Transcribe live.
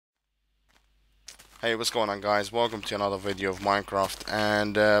Hey, what's going on, guys? Welcome to another video of Minecraft.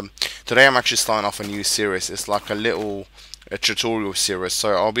 And today I'm actually starting off a new series. It's like a tutorial series.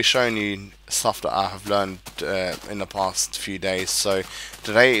 So I'll be showing you stuff that I have learned in the past few days. So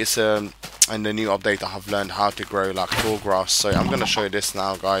today is in the new update I have learned how to grow like tall grass. So I'm gonna show you this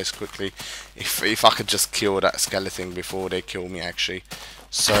now, guys, quickly. If I could just kill that skeleton before they kill me, actually.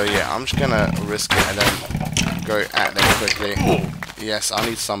 So yeah, I'm just gonna risk it and then go at them quickly. Yes, I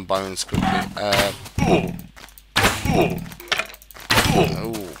need some bones quickly.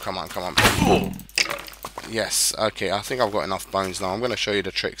 Oh, come on, come on. Yes, okay, I think I've got enough bones now. I'm going to show you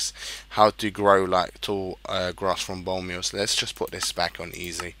the tricks how to grow like tall grass from bone meals. Let's just put this back on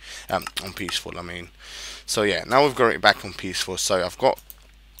easy, on peaceful, I mean. So yeah, now we've got it back on peaceful. So I've got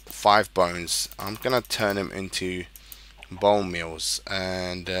 5 bones. I'm going to turn them into bone meals,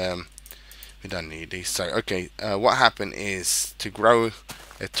 and we don't need these. So okay, what happened is to grow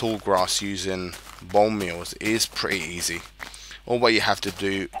a tall grass using bone meals is pretty easy. All what you have to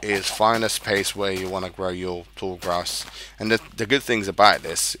do is find a space where you want to grow your tall grass, and the good things about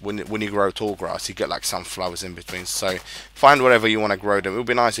this, when you grow tall grass, you get like some flowers in between. So find whatever you want to grow them. It would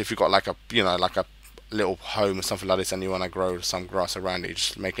be nice if you got like a like a little home or something like this, and you want to grow some grass around it. You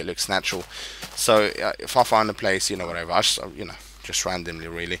just make it look natural. So if I find a place, whatever, I just just randomly,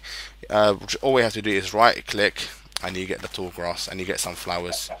 really. All we have to do is right click, and you get the tall grass, and you get some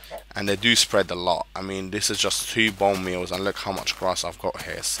flowers, and they do spread a lot. I mean, this is just 2 bone meals, and look how much grass I've got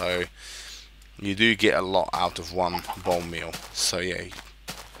here. So you do get a lot out of 1 bone meal. So yeah,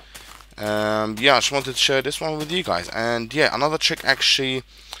 yeah, I just wanted to share this one with you guys. And yeah, another trick actually.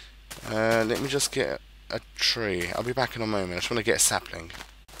 Let me just get a tree. I'll be back in a moment. I just want to get a sapling.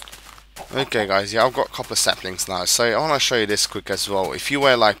 Okay, guys, yeah, I've got a couple of saplings now, so I want to show you this quick as well. If you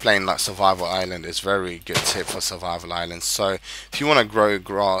were like playing like Survival Island, it's very good tip for Survival Island. So if you want to grow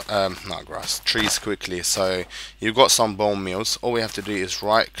not grass, trees quickly, so you've got some bone meals, all we have to do is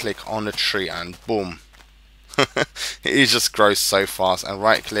right click on the tree and boom. It just grows so fast, and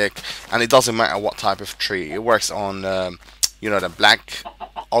right click, and it doesn't matter what type of tree. It works on the black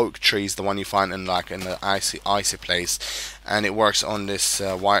oak trees, the one you find in the icy place, and it works on this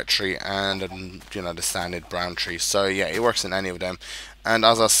white tree and the standard brown tree. So yeah, it works in any of them. And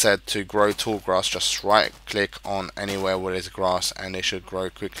as I said, to grow tall grass, just right click on anywhere where there's grass, and it should grow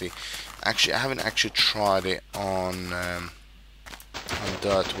quickly. Actually, I haven't actually tried it on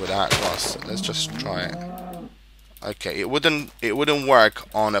dirt without grass. Let's just try it. Okay, it wouldn't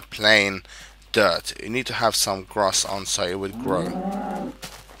work on a plain dirt. You need to have some grass on so it would grow.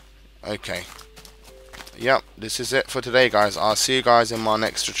 Okay. Yep, this is it for today, guys. I'll see you guys in my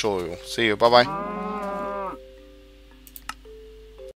next tutorial. See you. Bye bye.